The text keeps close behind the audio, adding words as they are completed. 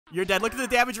You're dead. Look at the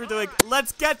damage we're doing.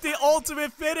 Let's get the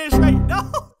ultimate finish right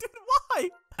now. Dude, why?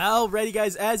 Alrighty,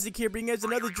 guys. As ZENKAI here, bringing us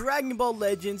another Dragon Ball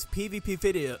Legends PvP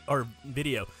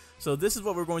video. So this is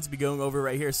what we're going to be going over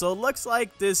right here. So it looks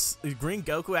like this Green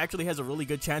Goku actually has a really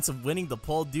good chance of winning the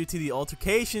poll due to the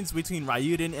altercations between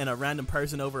Ryuden and a random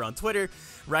person over on Twitter,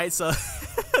 right? So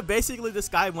basically this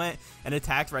guy went and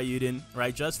attacked Ryuden,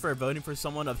 right, just for voting for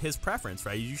someone of his preference,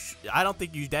 right? I don't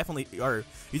think you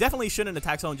definitely shouldn't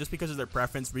attack someone just because of their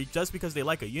preference, just because they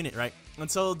like a unit, right?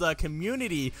 And so the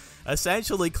community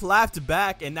essentially clapped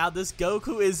back, and now this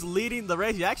Goku is leading the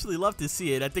race. You actually love to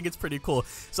see it. I think it's pretty cool.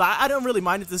 So I don't really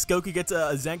mind if this Goku gets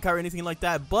a ZENKAI or anything like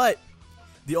that, but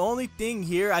the only thing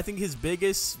here, I think his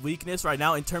biggest weakness right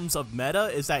now in terms of meta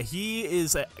is that he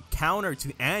is a counter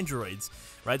to androids,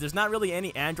 right? There's not really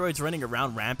any androids running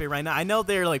around rampant right now. I know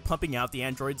they're like pumping out the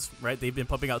androids, right? They've been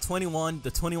pumping out the 21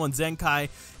 ZENKAI,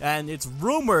 and it's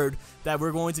rumored that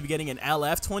we're going to be getting an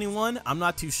LF21. I'm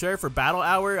not too sure for Battle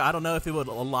Hour. I don't know if it would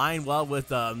align well with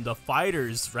the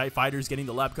fighters, right? Fighters getting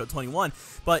the lab coat 21,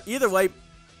 but either way,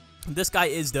 this guy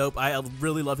is dope. I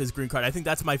really love his green card. I think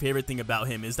that's my favorite thing about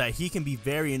him, is that he can be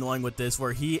very annoying with this,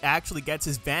 where he actually gets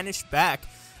his vanish back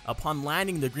upon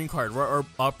landing the green card, or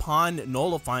upon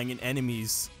nullifying an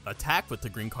enemy's attack with the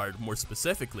green card, more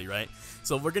specifically, right?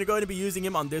 So we're going to go ahead and be using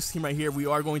him on this team right here. We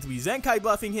are going to be ZENKAI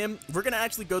buffing him. We're going to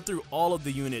actually go through all of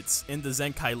the units in the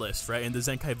ZENKAI list, right, in the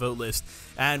ZENKAI vote list,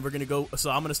 and we're going to go, so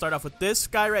I'm going to start off with this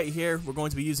guy right here. We're going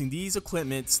to be using these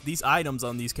equipments, these items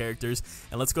on these characters,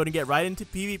 and let's go ahead and get right into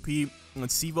PvP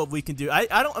and see what we can do.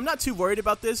 I'm not too worried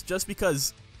about this, just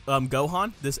because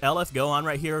Gohan, this LF Gohan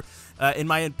right here, in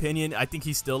my opinion, I think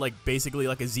he's still like basically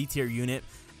like a Z tier unit.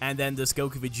 And then this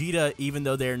Goku Vegeta, even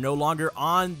though they're no longer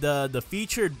on the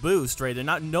featured boost, right?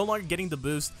 They're no longer getting the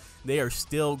boost. They are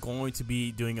still going to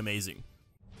be doing amazing.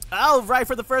 Alright,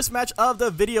 for the first match of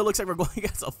the video, looks like we're going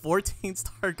against a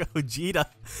 14-star Gogeta.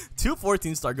 2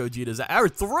 14-star Gogetas. Or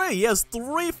 3! Yes,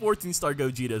 3 14-star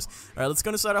Gogetas. Alright, let's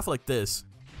go and start off like this.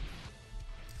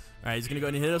 Alright, he's going to go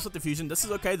ahead and hit us with the fusion. This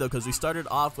is okay, though, because we started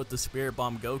off with the Spirit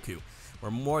Bomb Goku. We're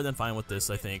more than fine with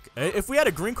this, I think. If we had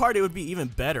a green card, it would be even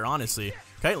better, honestly.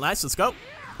 Okay, nice. Let's go.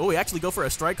 Oh, we actually go for a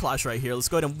strike clash right here. Let's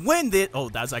go ahead and win it. Oh,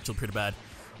 that's actually pretty bad.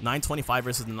 925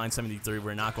 versus the 973.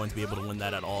 We're not going to be able to win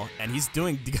that at all. And he's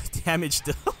doing damage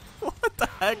still. What the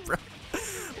heck, bro?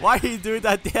 Why are you doing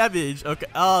that damage? Okay.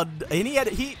 And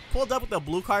he pulled up with the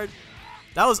blue card.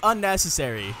 That was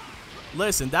unnecessary.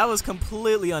 Listen, that was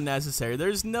completely unnecessary.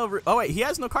 There's no... Oh, wait. He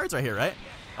has no cards right here, right?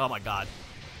 Oh, my God.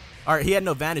 All right, he had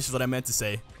no vanish is what I meant to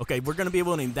say. Okay, we're going to be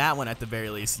able to win that one at the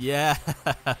very least. Yeah.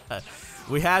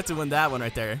 We had to win that one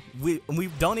right there. We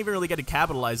don't even really get to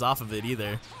capitalize off of it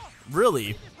either.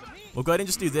 Really. We'll go ahead and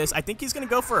just do this. I think he's going to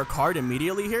go for a card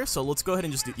immediately here, so let's go ahead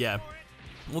and just do... Yeah.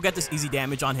 We'll get this easy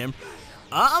damage on him.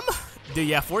 Dude,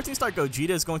 yeah, 14-star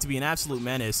Gogeta is going to be an absolute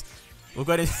menace. We'll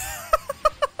go ahead and...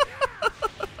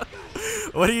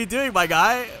 What are you doing, my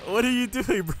guy? What are you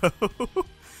doing, bro?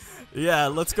 Yeah,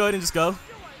 let's go ahead and just go.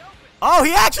 Oh,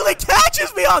 he actually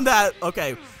catches me on that.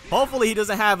 Okay, hopefully he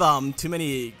doesn't have too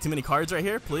many cards right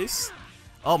here, please.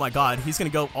 Oh my God, he's gonna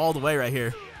go all the way right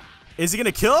here. Is he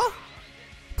gonna kill?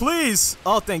 Please.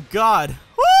 Oh, thank God.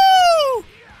 Woo!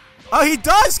 Oh, he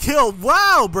does kill.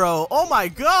 Wow, bro. Oh my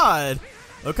God.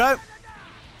 Okay.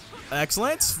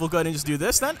 Excellent. We'll go ahead and just do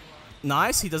this then.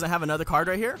 Nice. He doesn't have another card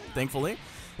right here, thankfully.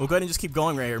 We'll go ahead and just keep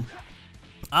going right here.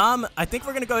 I think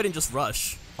we're gonna go ahead and just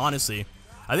rush, honestly.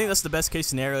 I think that's the best case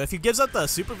scenario. If he gives up the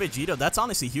Super Vegeta, that's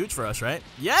honestly huge for us, right?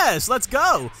 Yes, let's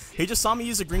go. He just saw me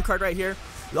use a green card right here.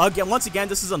 Again, once again,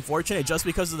 this is unfortunate just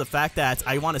because of the fact that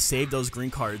I want to save those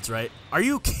green cards, right? Are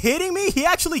you kidding me? He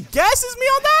actually guesses me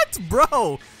on that?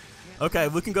 Bro. Okay,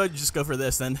 we can just go for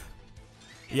this then.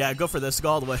 Yeah, go for this. Go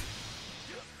all the way.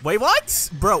 Wait, what?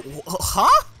 Bro,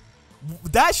 huh?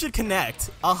 That should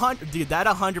connect. Dude, that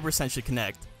 100% should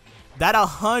connect. That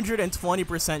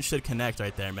 120% should connect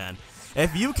right there, man.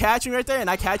 If you catch me right there and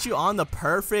I catch you on the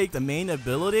perfect main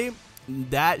ability,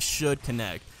 that should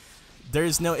connect.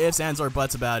 There's no ifs, ands, or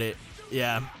buts about it.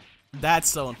 Yeah, that's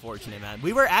so unfortunate, man.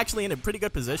 We were actually in a pretty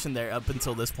good position there up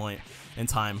until this point in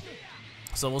time.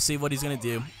 So we'll see what he's going to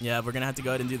do. Yeah, we're going to have to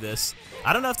go ahead and do this.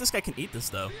 I don't know if this guy can eat this,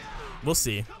 though. We'll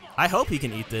see. I hope he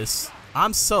can eat this.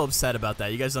 I'm so upset about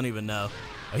that. You guys don't even know.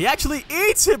 He actually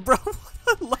eats it, bro.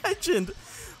 What a legend.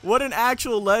 What an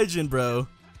actual legend, bro.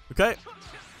 Okay.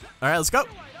 All right, let's go.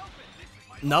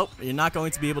 Nope, you're not going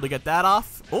to be able to get that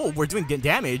off. Oh, we're doing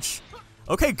damage.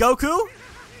 Okay, Goku.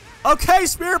 Okay,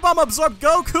 Spirit Bomb absorb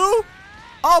Goku.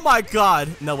 Oh my God.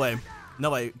 No way.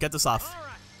 No way. Get this off.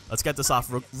 Let's get this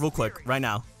off real quick right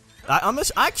now. I'm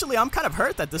kind of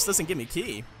hurt that this doesn't give me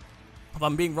key. If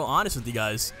I'm being real honest with you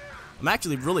guys, I'm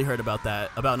actually really hurt about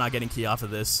that, about not getting key off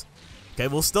of this. Okay,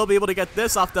 we'll still be able to get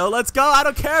this off though. Let's go. I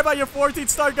don't care about your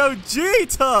 14-star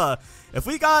Gogeta. If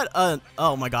we got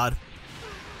oh my god.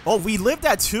 Oh, we lived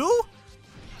that too?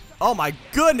 Oh my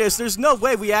goodness, there's no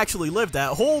way we actually lived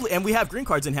that. And we have green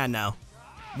cards in hand now.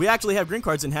 We actually have green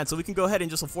cards in hand, so we can go ahead and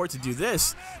just afford to do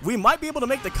this. We might be able to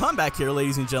make the comeback here,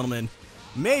 ladies and gentlemen.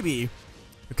 Maybe.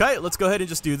 Okay, let's go ahead and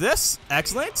just do this.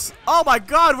 Excellent. Oh my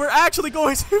god, we're actually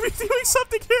going to be doing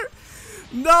something here.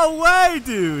 No way,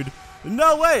 dude.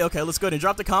 No way. Okay, let's go ahead and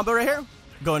drop the combo right here.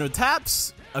 Go into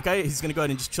taps. Okay, he's gonna go ahead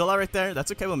and just chill out right there.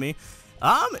 That's okay with me.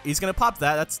 He's gonna pop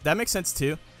that. That makes sense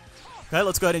too. Okay,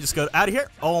 let's go ahead and just go out of here.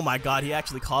 Oh my god, he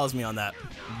actually calls me on that.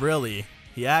 Really?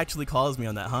 He actually calls me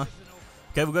on that, huh?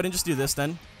 Okay, we'll go ahead and just do this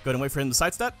then. Go ahead and wait for him to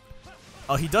sidestep.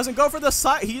 Oh, he doesn't go for the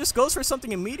side. He just goes for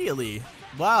something immediately.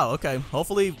 Wow, okay.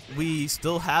 Hopefully we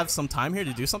still have some time here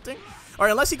to do something. Or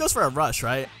unless he goes for a rush,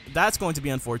 right? That's going to be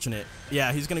unfortunate.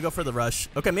 Yeah, he's going to go for the rush.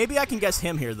 Okay, maybe I can guess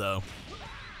him here, though.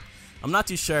 I'm not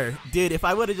too sure. Dude, if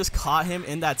I would have just caught him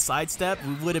in that sidestep,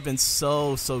 we would have been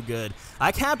so good.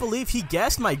 I can't believe he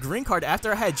guessed my green card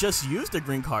after I had just used a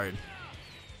green card.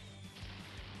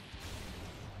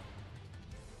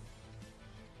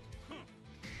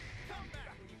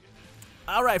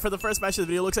 Alright, for the first match of the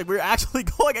video, looks like we're actually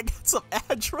going against some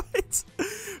androids.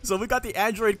 So we got the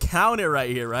android counter right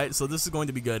here, right? So this is going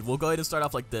to be good. We'll go ahead and start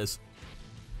off like this.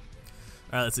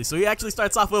 Alright, let's see. So he actually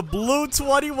starts off with blue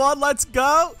 21. Let's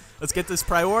go. Let's get this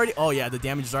priority. Oh yeah, the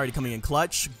damage is already coming in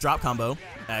clutch. Drop combo.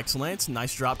 Excellent.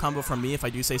 Nice drop combo from me, if I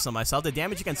do say so myself. The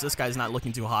damage against this guy is not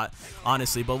looking too hot,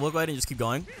 honestly. But we'll go ahead and just keep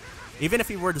going. Even if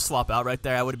he were to swap out right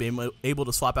there, I would have been able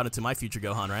to swap out into my future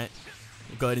Gohan, right?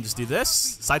 We'll go ahead and just do this.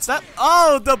 Sidestep.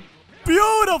 Oh, the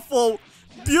beautiful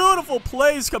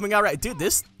plays coming out right. Dude,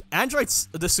 this Android's,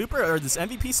 the Super, or this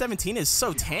MVP 17 is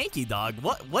so tanky, dog.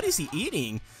 What is he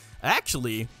eating?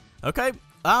 Actually. Okay.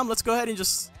 Let's go ahead and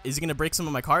just, is he going to break some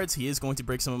of my cards? He is going to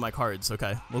break some of my cards.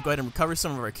 Okay. We'll go ahead and recover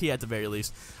some of our key at the very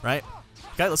least, right?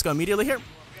 Okay, let's go immediately here.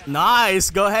 Nice.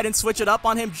 Go ahead and switch it up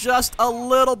on him just a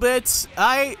little bit.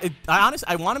 I honestly,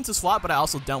 I want him to swap, but I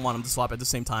also don't want him to swap at the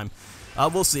same time.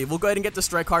 We'll see. We'll go ahead and get the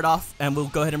strike card off, and we'll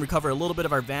go ahead and recover a little bit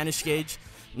of our Vanish Gauge.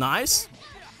 Nice.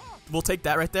 We'll take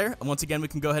that right there. And once again, we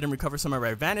can go ahead and recover some of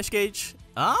our Vanish Gauge.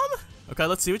 Okay,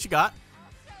 let's see what you got.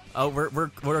 Oh, we're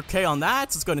okay on that.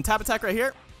 Let's go ahead and tap attack right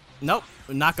here. Nope,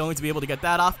 we're not going to be able to get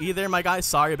that off either, my guys.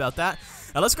 Sorry about that.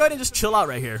 Now let's go ahead and just chill out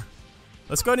right here.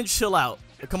 Let's go ahead and chill out.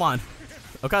 Come on.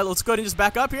 Okay, let's go ahead and just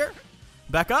back up here.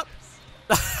 Back up.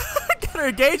 Get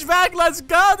our gauge back. Let's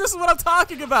go. This is what I'm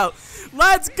talking about.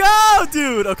 Let's go,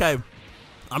 dude. Okay.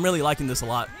 I'm really liking this a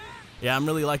lot. Yeah, I'm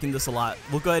really liking this a lot.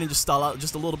 We'll go ahead and just stall out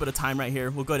just a little bit of time right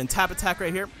here. We'll go ahead and tap attack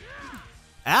right here.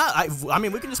 I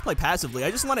mean, we can just play passively.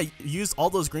 I just want to use all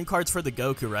those green cards for the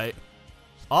Goku, right?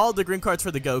 All the green cards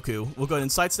for the Goku. We'll go ahead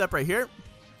and sidestep right here.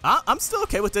 I'm still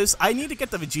okay with this. I need to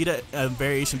get the Vegeta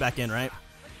variation back in, right?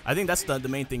 I think that's the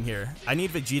main thing here. I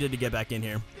need Vegeta to get back in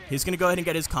here. He's going to go ahead and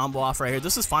get his combo off right here.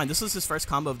 This is fine. This is his first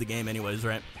combo of the game anyways,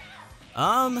 right?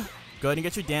 Go ahead and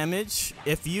get your damage.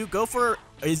 If you go for...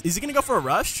 Is he going to go for a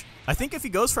rush? I think if he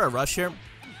goes for a rush here,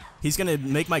 he's going to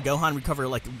make my Gohan recover,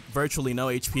 like, virtually no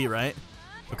HP, right?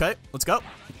 Okay, let's go.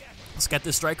 Let's get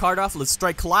this strike card off. Let's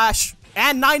strike Clash.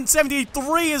 And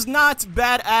 973 is not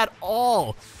bad at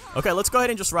all. Okay, let's go ahead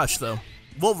and just rush, though.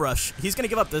 We'll rush. He's going to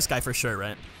give up this guy for sure,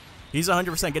 right? He's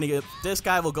 100% going to give this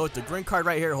guy. We'll go with the green card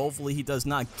right here. Hopefully, he does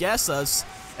not guess us.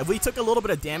 And we took a little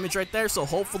bit of damage right there, so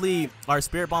hopefully our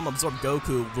Spirit Bomb Absorb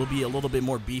Goku will be a little bit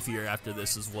more beefier after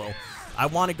this as well. I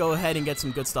want to go ahead and get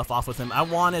some good stuff off with him. I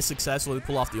want to successfully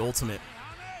pull off the ultimate.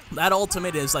 That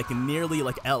ultimate is like nearly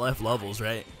like LF levels,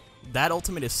 right? That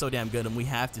ultimate is so damn good, and we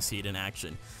have to see it in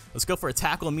action. Let's go for a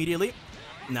tackle immediately.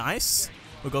 Nice.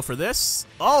 We'll go for this.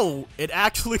 Oh, it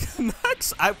actually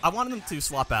connects. I want him to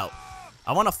swap out.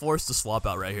 I want to force the swap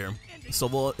out right here. So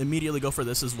we'll immediately go for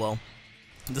this as well.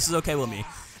 This is okay with me.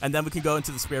 And then we can go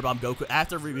into the Spirit Bomb Goku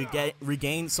after we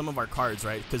regain some of our cards,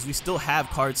 right? Because we still have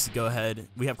cards to go ahead.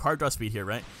 We have card draw speed here,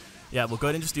 right? Yeah, we'll go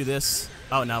ahead and just do this.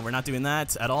 Oh, no, we're not doing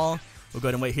that at all. We'll go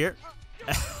ahead and wait here.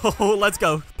 Oh, let's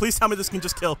go. Please tell me this can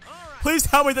just kill. Please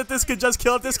tell me that this can just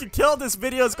kill. If this can kill, this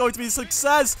video is going to be a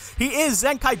success. He is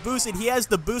Zenkai boosted. He has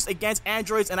the boost against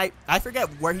androids, and I forget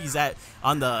where he's at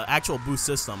on the actual boost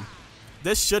system.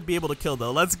 This should be able to kill,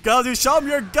 though. Let's go, dude. Show him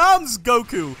your gums,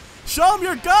 Goku. Show him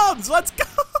your gums. Let's go.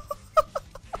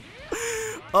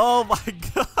 Oh, my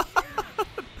God.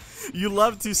 You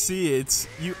love to see it.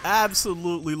 You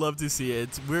absolutely love to see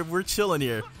it. We're chilling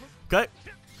here. Okay.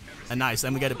 And nice.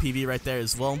 And we got a PV right there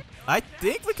as well. I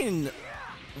think we can...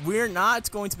 We're not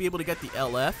going to be able to get the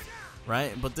LF.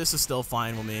 right? But this is still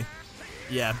fine with me.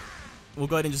 Yeah, we'll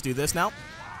go ahead and just do this now.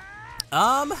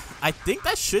 I think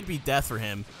that should be death for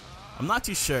him. I'm not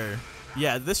too sure.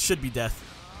 Yeah, this should be death.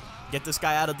 Get this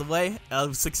guy out of the way.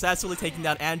 Successfully taking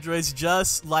down androids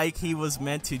just like he was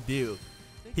meant to do.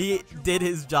 He did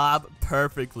his job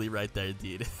perfectly right there,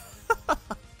 dude.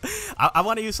 I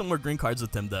want to use some more green cards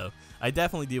with him, though. I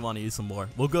definitely do want to use some more.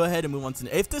 We'll go ahead and move on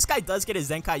to... If this guy does get his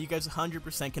Zenkai, you guys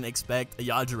 100% can expect a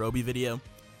Yajirobe video,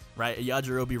 right? A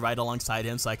Yajirobe right alongside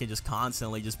him, so I can just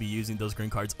constantly just be using those green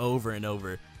cards over and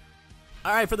over.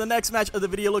 Alright, for the next match of the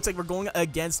video, looks like we're going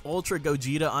against Ultra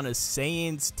Gogeta on a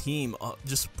Saiyan's team.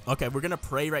 Okay, we're going to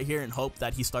pray right here and hope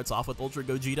that he starts off with Ultra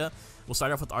Gogeta. We'll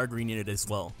start off with our green unit as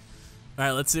well.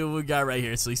 Alright, let's see what we got right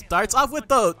here. So he starts off with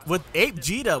Ape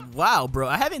Vegeta. Wow, bro.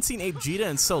 I haven't seen Ape Vegeta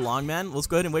in so long, man. Let's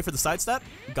go ahead and wait for the sidestep.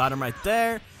 Got him right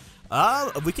there.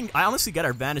 I honestly get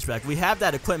our vanish back. We have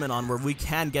that equipment on where we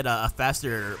can get a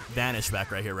faster vanish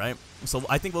back right here, right? So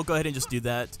I think we'll go ahead and just do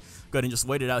that. Go ahead and just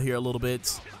wait it out here a little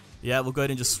bit. Yeah, we'll go ahead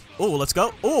and just... Oh, let's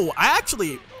go. Oh, I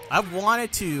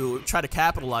wanted to try to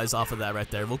capitalize off of that right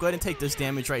there. We'll go ahead and take this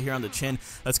damage right here on the chin.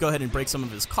 Let's go ahead and break some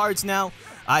of his cards now.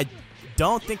 I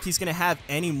don't think he's going to have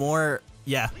any more...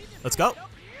 Yeah, let's go.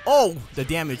 Oh, the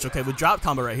damage. Okay, with drop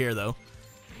combo right here, though.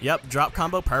 Yep, drop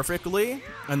combo perfectly.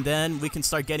 And then we can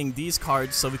start getting these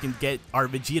cards so we can get our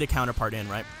Vegeta counterpart in,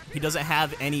 right? He doesn't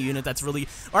have any unit that's really...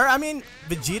 Or, I mean,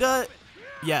 Vegeta...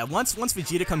 Yeah, once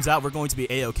Vegeta comes out, we're going to be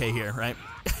A-okay here, right?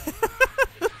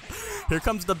 Here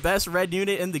comes the best red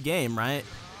unit in the game, right?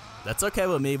 That's okay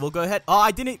with me. We'll go ahead. Oh,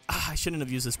 I shouldn't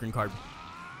have used this green card.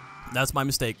 That's my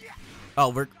mistake.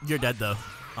 Oh, you're dead, though.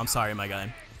 I'm sorry, my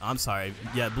guy. I'm sorry.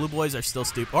 Yeah, blue boys are still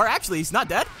stupid. Or actually, he's not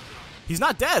dead. He's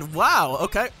not dead. Wow,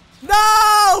 okay.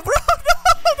 No, bro,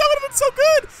 no! That would have been so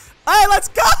good! Hey, let's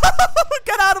go!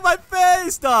 Get out of my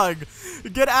face, dog!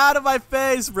 Get out of my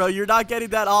face, bro. You're not getting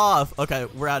that off. Okay,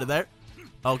 we're out of there.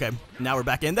 Okay, now we're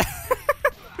back in there.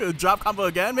 Drop combo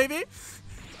again, maybe?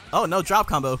 Oh, no, drop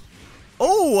combo.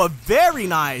 Oh, very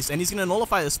nice. And he's going to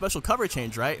nullify the special cover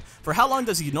change, right? For how long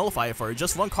does he nullify it for?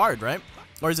 Just one card, right?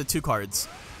 Or is it 2 cards?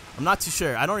 I'm not too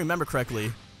sure. I don't remember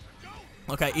correctly.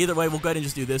 Okay, either way, we'll go ahead and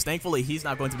just do this. Thankfully, he's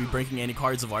not going to be breaking any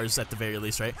cards of ours at the very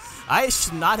least, right? I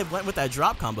should not have went with that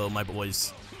drop combo, my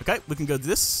boys. Okay, we can go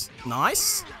this.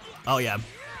 Nice. Oh, yeah.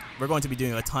 We're going to be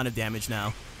doing a ton of damage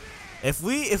now. If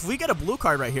we get a blue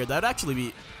card right here, that'd actually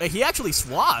be... He actually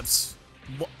swaps.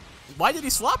 Why did he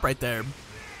swap right there?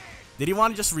 Did he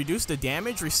want to just reduce the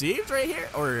damage received right here?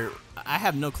 Or... I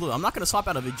have no clue. I'm not going to swap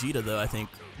out of Vegeta, though, I think.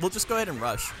 We'll just go ahead and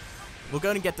rush. We'll go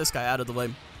ahead and get this guy out of the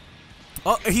way.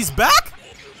 Oh, he's back?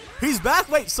 He's back?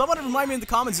 Wait, someone remind me in the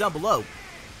comments down below.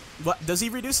 What, does he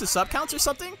reduce his sub counts or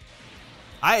something?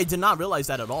 I did not realize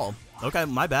that at all. Okay,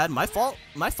 my bad. My fault.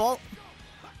 My fault.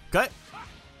 Okay.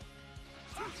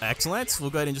 Excellent. We'll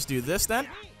go ahead and just do this then.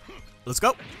 Let's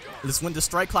go. Let's win the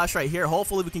strike clash right here.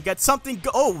 Hopefully we can get something.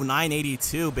 Oh,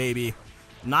 982, baby.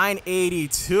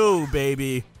 982,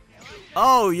 baby.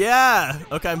 Oh, yeah.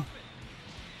 Okay.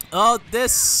 Oh,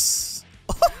 this...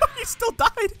 He still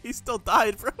died. He still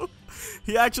died, bro.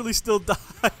 He actually still died.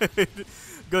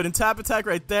 Good. And tap attack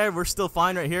right there. We're still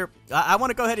fine right here. I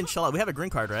want to go ahead and chill out. We have a green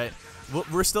card, right?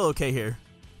 We're still okay here.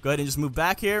 Go ahead and just move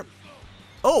back here.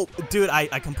 Oh, dude,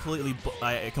 I completely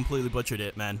butchered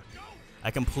it, man. I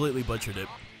completely butchered it.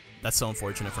 That's so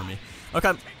unfortunate for me.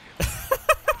 Okay.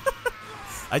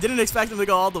 I didn't expect him to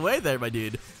go all the way there, my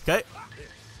dude. Okay.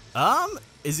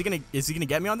 Is he gonna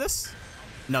get me on this?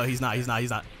 No, he's not. He's not. He's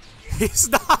not. He's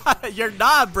not. You're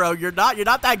not, bro. You're not. You're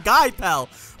not that guy, pal.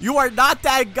 You are not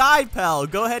that guy, pal.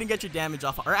 Go ahead and get your damage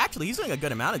off. Or actually, he's doing a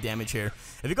good amount of damage here.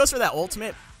 If he goes for that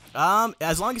ultimate,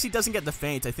 as long as he doesn't get the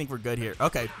feint, I think we're good here.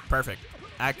 Okay, perfect.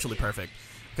 Actually perfect.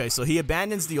 Okay, so he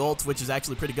abandons the ult, which is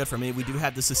actually pretty good for me. We do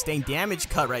have the sustained damage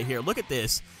cut right here. Look at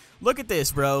this. Look at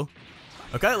this, bro.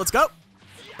 Okay, let's go.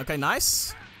 Okay,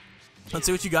 nice. Let's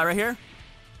see what you got right here.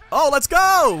 Oh, let's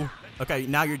go. Okay,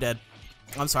 now you're dead.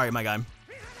 I'm sorry, my guy.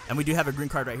 And we do have a green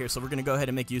card right here, so we're going to go ahead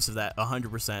and make use of that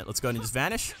 100%. Let's go ahead and just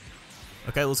vanish.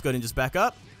 Okay, let's go ahead and just back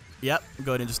up. Yep,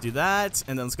 go ahead and just do that.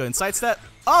 And then let's go ahead and sidestep.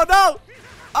 Oh, no.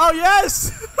 Oh,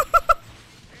 yes.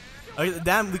 Okay,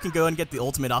 then we can go and get the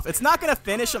ultimate off. It's not going to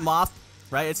finish him off,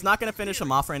 right? It's not going to finish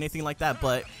him off or anything like that,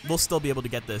 but we'll still be able to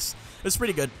get this. It's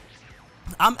pretty good.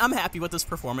 I'm happy with this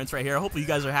performance right here. Hopefully you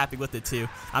guys are happy with it too.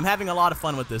 I'm having a lot of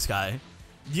fun with this guy.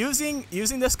 Using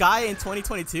this guy in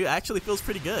 2022 actually feels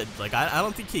pretty good. Like, I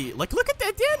don't think he... Like, look at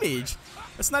that damage.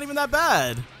 It's not even that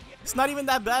bad. It's not even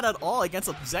that bad at all against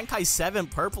a ZENKAI 7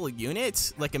 purple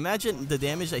unit. Like, imagine the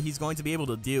damage that he's going to be able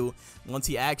to do once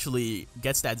he actually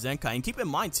gets that ZENKAI. And keep in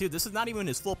mind, too, this is not even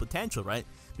his full potential, right?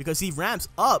 Because he ramps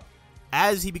up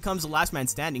as he becomes the last man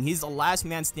standing. He's the last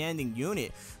man standing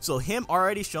unit. So him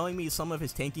already showing me some of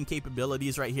his tanking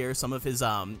capabilities right here, some of his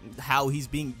how he's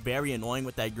being very annoying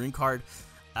with that green card.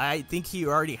 I think he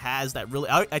already has that really,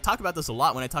 I talk about this a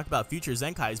lot when I talk about future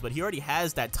Zenkais, but he already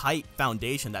has that tight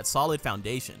foundation, that solid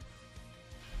foundation.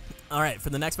 Alright, for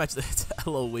the next match, it's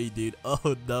LOE, dude.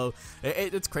 Oh no.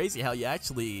 It's crazy how you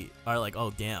actually are like,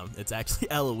 oh damn, it's actually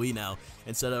LOE now.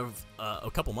 Instead of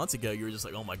a couple months ago, you were just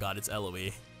like, oh my god, it's LOE.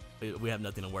 We have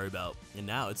nothing to worry about. And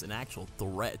now it's an actual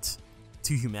threat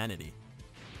to humanity.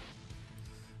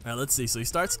 Alright, let's see. So he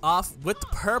starts off with the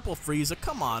purple Frieza.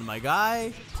 Come on, my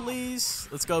guy. Please.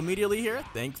 Let's go immediately here.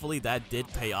 Thankfully, that did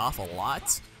pay off a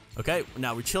lot. Okay,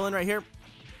 now we're chilling right here.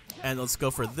 And let's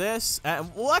go for this.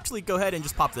 And we'll actually go ahead and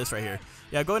just pop this right here.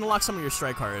 Yeah, go ahead and lock some of your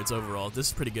strike cards overall. This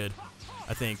is pretty good,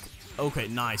 I think. Okay,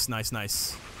 nice, nice,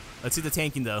 nice. Let's see the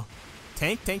tanking, though.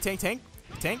 Tank, tank, tank, tank.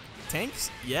 Tank, tanks.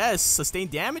 Yes,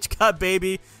 sustained damage cut,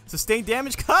 baby. Sustained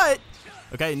damage cut.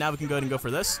 Okay, now we can go ahead and go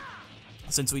for this.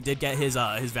 Since we did get his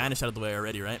vanish out of the way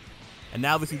already, right? And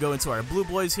now we can go into our blue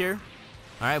boys here.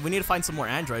 All right, we need to find some more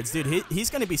androids. Dude, he's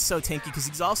going to be so tanky because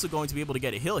he's also going to be able to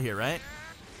get a heal here, right?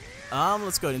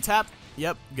 Let's go ahead and tap.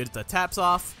 Yep, get the taps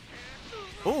off.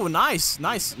 Oh, nice,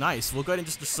 nice, nice. We'll go ahead and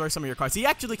just destroy some of your cards. He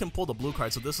actually can pull the blue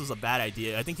card, so this was a bad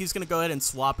idea. I think he's going to go ahead and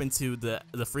swap into the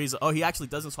Frieza. Oh, he actually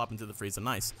doesn't swap into the Frieza.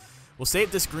 Nice. We'll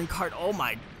save this green card. Oh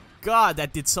my god,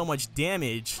 that did so much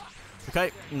damage.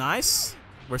 Okay, nice.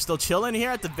 We're still chilling here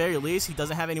at the very least. He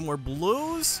doesn't have any more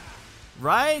blues,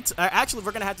 right? Actually,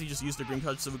 we're going to have to just use the green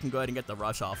card so we can go ahead and get the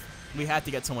rush off. We have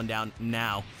to get someone down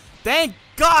now. Thank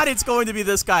God it's going to be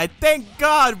this guy. Thank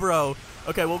God, bro.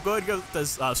 Okay, we'll go ahead and go with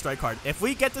this strike card. If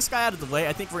we get this guy out of the way,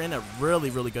 I think we're in a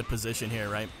really, really good position here,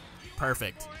 right?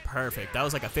 Perfect. Perfect. That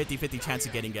was like a 50-50 chance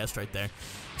of getting guessed right there.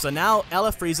 So now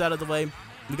LF Frieza out of the way.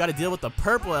 We got to deal with the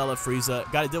purple LF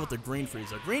Frieza. Got to deal with the green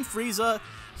Frieza. Green Frieza,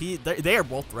 they are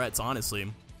both threats,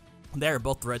 honestly. They are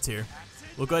both threats here.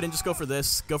 We'll go ahead and just go for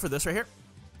this. Go for this right here.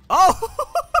 Oh!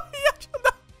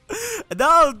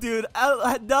 No, dude.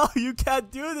 No, you can't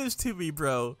do this to me,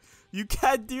 bro. You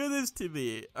can't do this to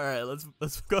me. All right,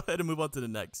 let's go ahead and move on to the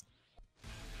next.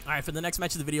 All right, for the next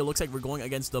match of the video, looks like we're going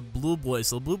against the Blue Boys.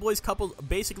 So the Blue Boys coupled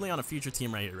basically on a future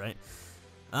team right here, right?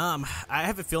 I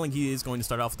have a feeling he is going to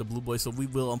start off with the Blue Boys, so we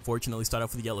will unfortunately start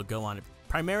off with the Yellow Go on it.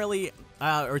 Primarily,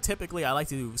 or typically, I like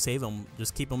to save him,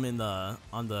 just keep him in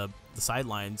on the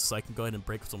sidelines so I can go ahead and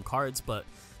break some cards. But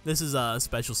this is a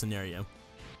special scenario.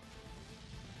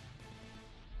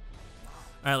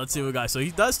 Alright, let's see what we got. So he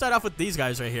does start off with these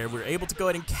guys right here. We're able to go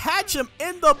ahead and catch him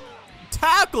in the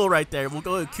tackle right there. We'll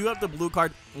go ahead and queue up the blue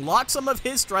card, lock some of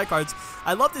his strike cards.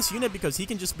 I love this unit because he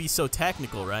can just be so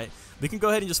technical, right? We can go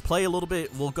ahead and just play a little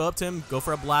bit. We'll go up to him, go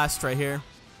for a blast right here.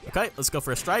 Okay, let's go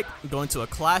for a strike, go into a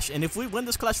clash. And if we win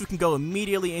this clash, we can go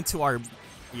immediately into our...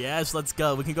 Yes, let's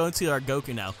go. We can go into our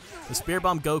Goku now. The Spear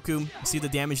Bomb Goku, see the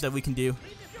damage that we can do.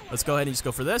 Let's go ahead and just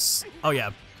go for this. Oh, yeah.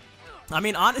 I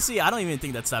mean, honestly, I don't even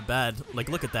think that's that bad. Like,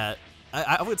 look at that.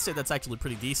 I would say that's actually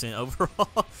pretty decent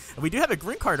overall. We do have a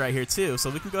green card right here, too, so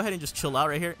we can go ahead and just chill out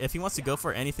right here. If he wants to go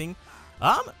for anything,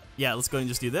 yeah, let's go ahead and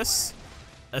just do this.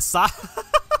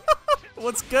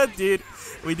 What's good, dude?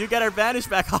 We do get our vanish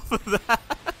back off of that.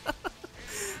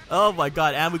 Oh, my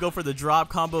God, and we go for the drop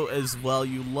combo as well.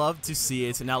 You love to see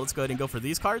it. So now let's go ahead and go for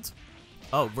these cards.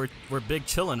 Oh, we're big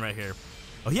chilling right here.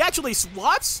 Oh, he actually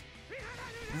swaps?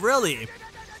 Really?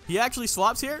 He actually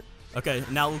swaps here? Okay,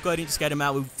 now we'll go ahead and just get him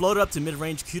out. We floated up to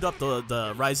mid-range, queued up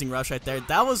the Rising Rush right there.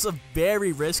 That was a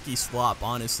very risky swap,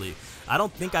 honestly. I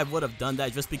don't think I would have done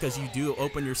that just because you do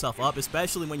open yourself up,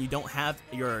 especially when you don't have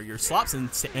your swaps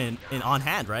in on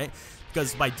hand, right?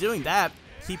 Because by doing that,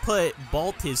 he put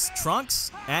both his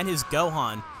Trunks and his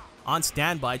Gohan on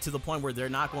standby to the point where they're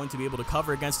not going to be able to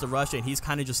cover against the rush, and he's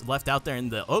kind of just left out there in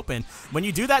the open. When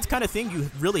you do that kind of thing, you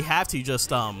really have to just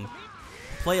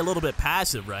play a little bit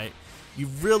passive, right? You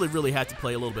really, really have to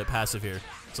play a little bit passive here.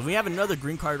 So we have another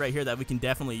green card right here that we can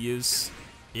definitely use.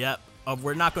 Yep.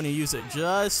 We're not going to use it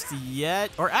just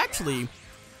yet. Or actually,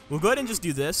 we'll go ahead and just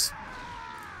do this.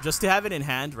 Just to have it in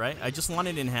hand, right? I just want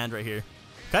it in hand right here.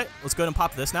 Okay, let's go ahead and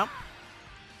pop this now.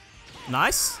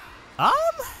 Nice.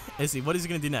 Let's see, what is he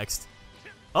going to do next?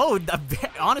 Oh,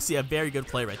 honestly, a very good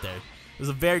play right there. It was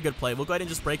a very good play. We'll go ahead and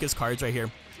just break his cards right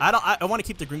here. I want to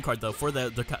keep the green card, though, for the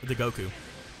Goku.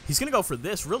 He's going to go for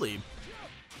this, really.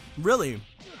 Really?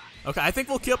 Okay, I think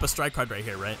we'll queue up a strike card right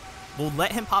here, right? We'll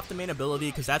let him pop the main ability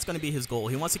because that's going to be his goal.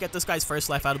 He wants to get this guy's first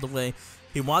life out of the way.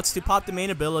 He wants to pop the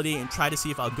main ability and try to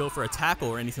see if I'll go for a tackle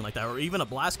or anything like that, or even a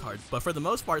blast card. But for the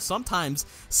most part, sometimes,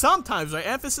 right?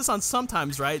 Emphasis on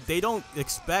sometimes, right? They don't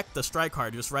expect the strike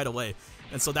card just right away.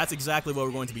 And so that's exactly what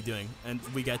we're going to be doing. And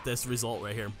we get this result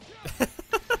right here.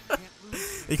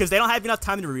 Because they don't have enough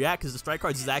time to react, because the strike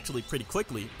cards is actually pretty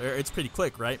quickly, or it's pretty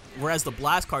quick, right? Whereas the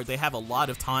blast card, they have a lot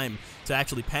of time to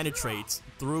actually penetrate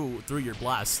through your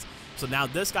blast. So now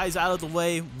this guy's out of the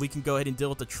way, we can go ahead and deal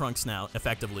with the trunks now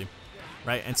effectively,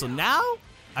 right? And so now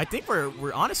I think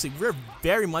we're honestly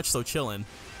very much so chilling,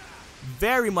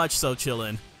 very much so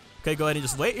chilling. Okay, go ahead and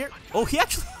just wait here. Oh, he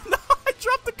actually no, I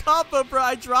dropped the combo, bro.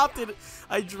 I dropped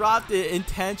it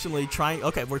intentionally trying.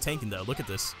 Okay, we're tanking though. Look at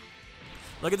this.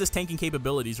 Look at this tanking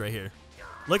capabilities right here.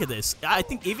 Look at this. I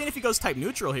think even if he goes type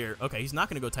neutral here. Okay, he's not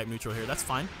going to go type neutral here. That's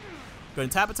fine. Go ahead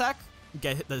and tap attack.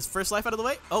 Get his first life out of the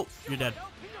way. Oh, you're dead.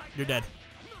 You're dead.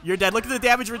 You're dead. Look at the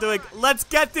damage we're doing. Let's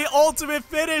get the ultimate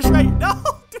finish right now.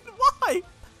 Dude, why?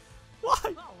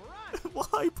 Why?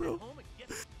 Why, bro?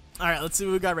 All right, let's see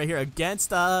what we got right here against,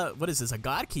 what is this? A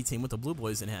GOKU team with the blue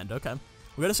boys in hand. Okay.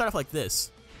 We're going to start off like this.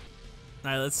 All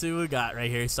right, let's see what we got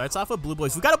right here. Starts off with blue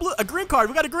boys. We got a green card.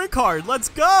 We got a green card. Let's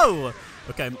go.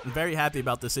 Okay, I'm very happy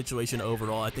about the situation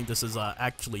overall. I think this is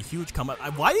actually huge come up.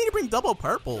 Why did you bring double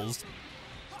purples?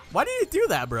 Why did you do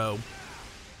that, bro?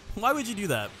 Why would you do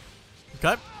that?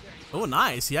 Okay. Oh,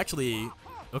 nice. He actually...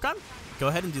 Okay. Go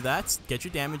ahead and do that. Get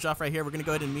your damage off right here. We're going to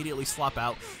go ahead and immediately swap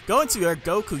out. Go into our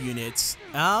GOKU units.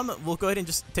 We'll go ahead and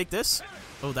just take this.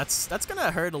 Oh, that's going to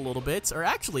hurt a little bit. Or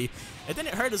actually, it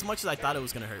didn't hurt as much as I thought it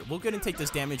was going to hurt. We'll go ahead and take this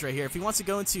damage right here. If he wants to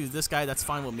go into this guy, that's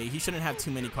fine with me. He shouldn't have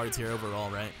too many cards here overall,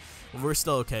 right? We're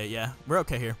still okay. Yeah, we're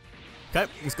okay here. Okay,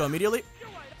 let's go immediately.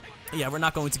 Yeah, we're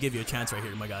not going to give you a chance right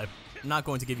here, my guy. I'm not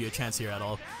going to give you a chance here at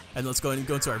all. And let's go ahead and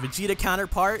go into our Vegeta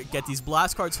counterpart. Get these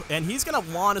blast cards. And he's going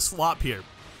to want to swap here.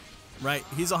 Right?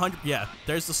 He's 100. Yeah,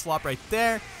 there's the swap right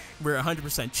there. We're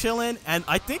 100% chilling, and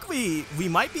I think we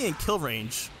might be in kill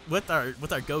range with our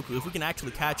GOKU if we can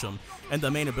actually catch him and the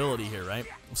main ability here, right?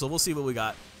 So we'll see what we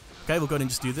got. Okay, we'll go ahead and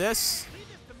just do this.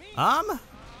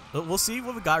 We'll see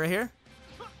what we got right here.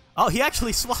 Oh, he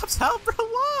actually swaps out, bro.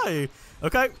 Why?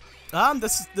 Okay.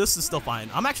 This is still fine.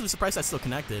 I'm actually surprised that's still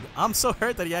connected. I'm so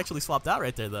hurt that he actually swapped out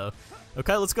right there, though.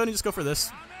 Okay, let's go ahead and just go for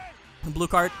this. Blue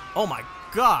card. Oh my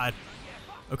God.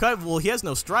 Okay, well, he has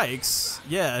no strikes.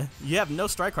 Yeah, you have no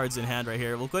strike cards in hand right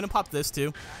here. We'll go ahead and pop this,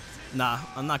 too. Nah,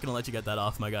 I'm not going to let you get that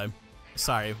off, my guy.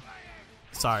 Sorry.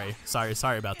 Sorry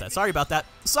about that. Sorry about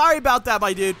that,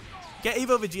 my dude. Get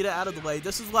Evo Vegeta out of the way.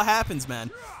 This is what happens,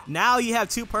 man. Now you have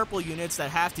two purple units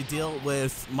that have to deal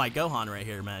with my Gohan right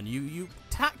here, man. You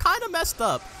kind of messed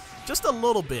up. Just a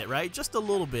little bit, right? Just a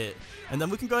little bit. And then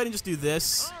we can go ahead and just do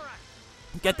this.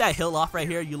 Get that hill off right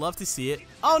here. You love to see it.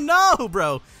 Oh, no,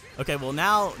 bro. Okay, well,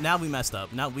 now we messed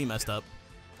up. Now we messed up.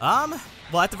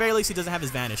 Well, at the very least, he doesn't have his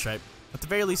Vanish, right? At the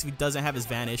very least, if he doesn't have his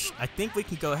Vanish, I think we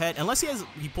can go ahead. Unless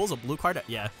he pulls a blue card.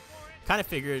 Yeah, kind of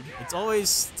figured. It's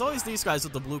always these guys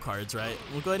with the blue cards, right?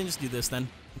 We'll go ahead and just do this then.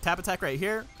 Tap attack right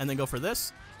here, and then go for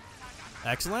this.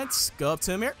 Excellent. Go up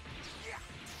to him here.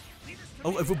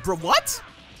 Oh, bro, what?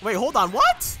 Wait, hold on.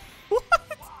 What? What?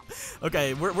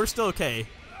 Okay, we're still okay.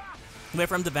 Wait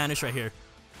for him to vanish right here.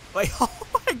 Wait, oh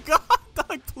my God.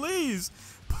 Doug, please,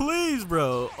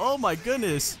 bro. Oh my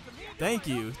goodness. Thank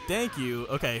you.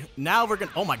 Okay, now we're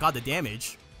gonna. Oh my God, the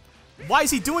damage. Why is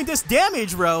he doing this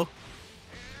damage, bro?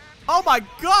 Oh my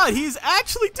God, he's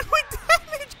actually doing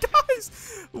damage,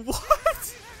 guys.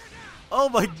 What? Oh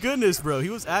my goodness, bro. He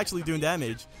was actually doing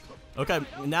damage. Okay,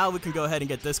 now we can go ahead and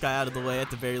get this guy out of the way at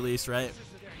the very least, right?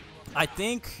 I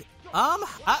think.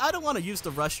 I don't want to use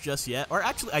the rush just yet, or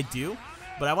actually I do.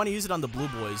 But I want to use it on the blue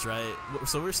boys, right?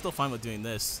 So we're still fine with doing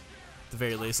this, at the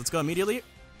very least. Let's go immediately.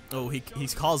 Oh, he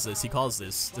calls this. He calls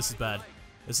this. This is bad.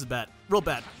 This is bad. Real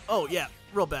bad. Oh, yeah.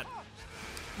 Real bad.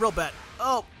 Real bad.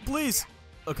 Oh, please.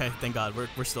 Okay, thank God.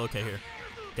 We're still okay here.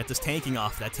 Get this tanking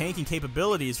off. That tanking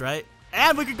capabilities, right?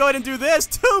 And we can go ahead and do this,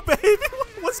 too, baby.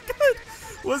 What's good?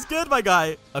 What's good, my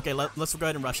guy? Okay, let's go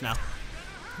ahead and rush now.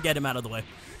 Get him out of the way.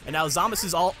 And now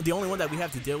Zamasu's the only one that we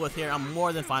have to deal with here. I'm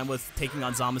more than fine with taking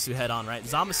on Zamasu head on, right?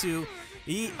 Zamasu,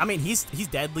 he's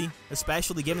deadly,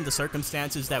 especially given the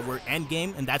circumstances that we're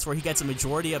endgame, and that's where he gets a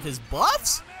majority of his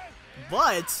buffs.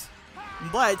 But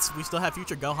we still have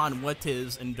future Gohan with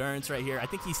his endurance right here. I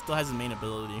think he still has his main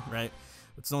ability, right?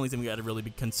 It's the only thing we got to really be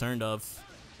concerned of.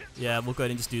 Yeah, we'll go ahead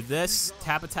and just do this.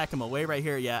 Tap attack him away right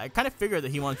here. Yeah, I kind of figured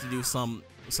that he wanted to do some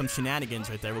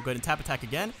shenanigans right there. We'll go ahead and tap attack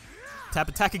again. Tap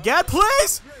attack again,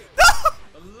 please! No!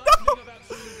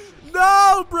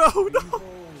 No, bro, no!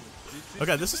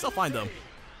 Okay, this is still fine, though.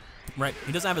 Right,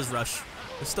 he doesn't have his rush.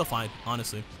 It's still fine,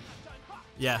 honestly.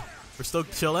 Yeah, we're still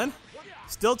chilling.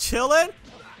 Still chilling.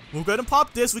 We'll go ahead and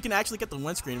pop this. We can actually get the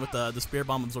windscreen with the Spirit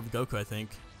Bomb Absorb Goku, I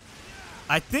think.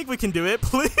 I think we can do it.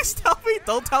 Please tell me.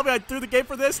 Don't tell me I threw the game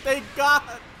for this. Thank God.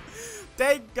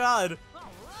 Thank God.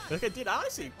 Okay, dude,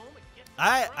 honestly,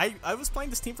 I was playing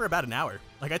this team for about an hour.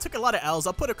 Like, I took a lot of L's.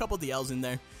 I'll put a couple of the L's in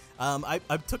there. I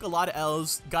took a lot of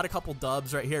L's, got a couple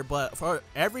dubs right here, but for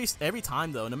every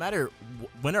time, though, no matter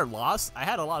win or loss, I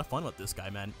had a lot of fun with this guy,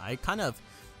 man. I kind of,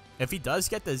 if he does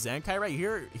get the Zenkai right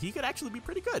here, he could actually be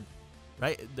pretty good.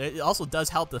 Right? It also does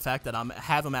help the fact that I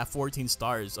have him at 14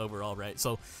 stars overall, right?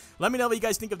 So let me know what you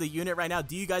guys think of the unit right now.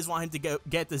 Do you guys want him to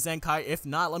get the Zenkai? If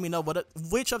not, let me know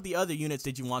which of the other units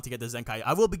did you want to get the Zenkai.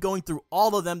 I will be going through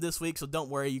all of them this week, so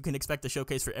don't worry. You can expect a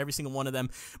showcase for every single one of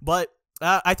them. But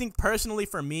I think personally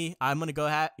for me, I'm going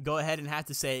to go ahead and have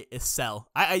to say is Cell.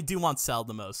 I do want Cell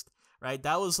the most. Right,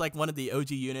 that was like one of the OG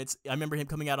units. I remember him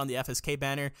coming out on the FSK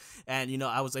banner, and you know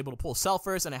I was able to pull Cell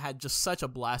first, and I had just such a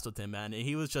blast with him, man. And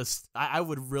he was just, I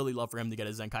would really love for him to get a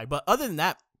Zenkai. But other than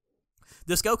that,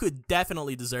 this Goku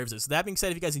definitely deserves it. So that being said,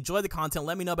 if you guys enjoyed the content,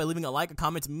 let me know by leaving a like, a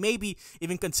comment, maybe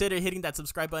even consider hitting that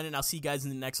subscribe button. And I'll see you guys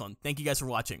in the next one. Thank you guys for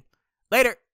watching.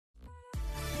 Later.